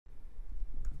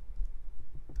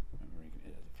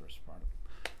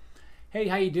Hey,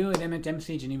 how you doing? Emmett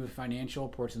Dempsey, Geneva Financial,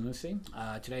 Port St. Lucie.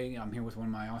 Today I'm here with one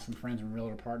of my awesome friends and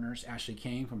realtor partners, Ashley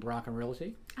Kane from Baraka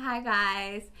Realty. Hi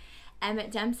guys.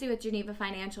 Emmett Dempsey with Geneva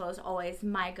Financial is always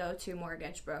my go-to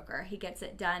mortgage broker. He gets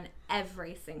it done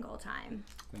every single time.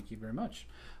 Thank you very much.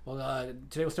 Well,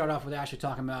 today we'll start off with Ashley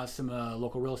talking about some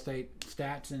local real estate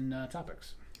stats and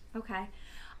topics. Okay.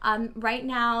 Right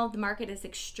now, the market is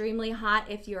extremely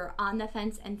hot. If you're on the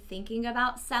fence and thinking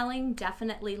about selling,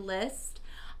 definitely list.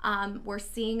 We're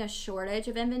seeing a shortage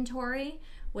of inventory,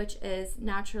 which is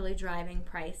naturally driving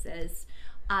prices.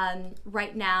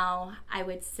 Right now, I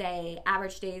would say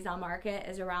average days on market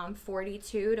is around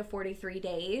 42 to 43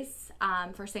 days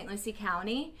for St. Lucie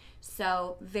County.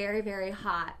 So very, very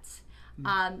hot.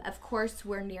 Of course,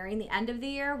 we're nearing the end of the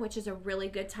year, which is a really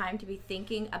good time to be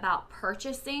thinking about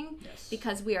purchasing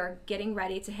because we are getting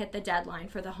ready to hit the deadline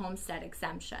for the homestead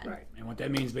exemption. Right. And what that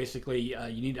means basically,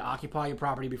 you need to occupy your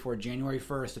property before January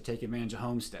 1st to take advantage of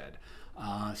homestead.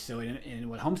 So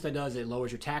what homestead does, it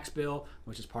lowers your tax bill,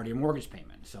 which is part of your mortgage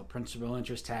payment. So principal,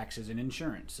 interest, taxes, and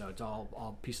insurance. So it's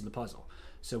all piece of the puzzle.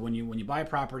 So when you buy a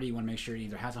property, you want to make sure it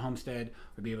either has a homestead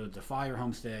or be able to defy your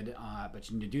homestead. But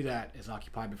you need to do that is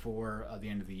occupy before the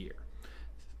end of the year.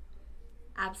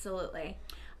 Absolutely.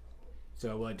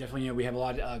 So definitely, we have a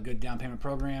lot of good down payment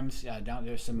programs.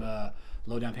 There's some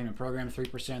low down payment programs,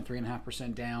 3%,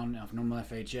 3.5% down for normal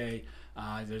FHA.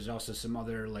 There's also some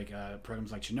other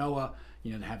programs like Chenoa,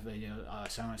 that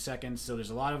have silent seconds. So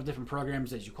there's a lot of different programs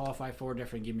that you qualify for.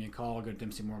 Definitely give me a call. Go to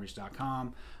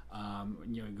DempseyMortgage.com. Go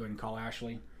ahead and call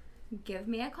Ashley. Give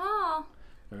me a call.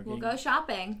 Okay. We'll go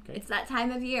shopping. Okay. It's that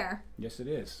time of year. Yes, it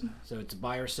is. So it's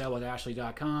buy or sell with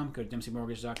Ashley.com. Go to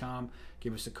DempseyMortgage.com.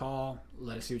 Give us a call.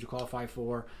 Let us see what you qualify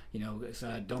for.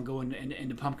 Don't go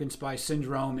into pumpkin spice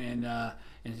syndrome and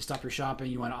stop your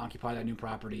shopping. You want to occupy that new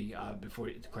property before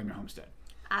you claim your homestead.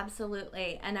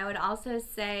 Absolutely. And I would also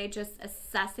say just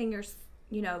assessing your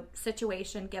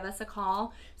situation, give us a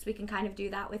call so we can kind of do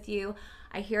that with you.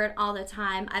 I hear it all the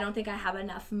time. I don't think I have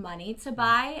enough money to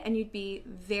buy, and you'd be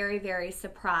very, very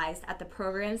surprised at the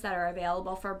programs that are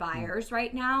available for buyers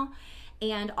right now,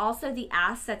 and also the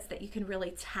assets that you can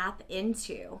really tap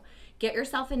into. Get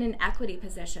yourself in an equity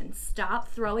position. Stop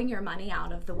throwing your money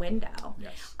out of the window.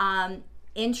 Yes.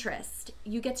 Interest.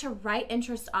 You get to write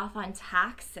interest off on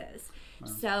taxes.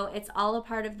 So it's all a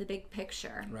part of the big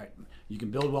picture. Right. You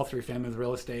can build wealth for your family with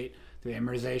real estate, through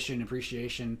amortization,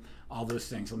 appreciation, all those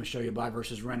things. Let me show you a buy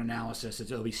versus rent analysis.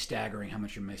 It'll be staggering how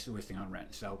much you're wasting on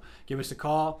rent. So give us a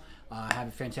call. Have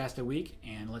a fantastic week,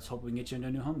 and let's hope we can get you into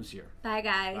a new home this year. Bye,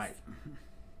 guys. Bye.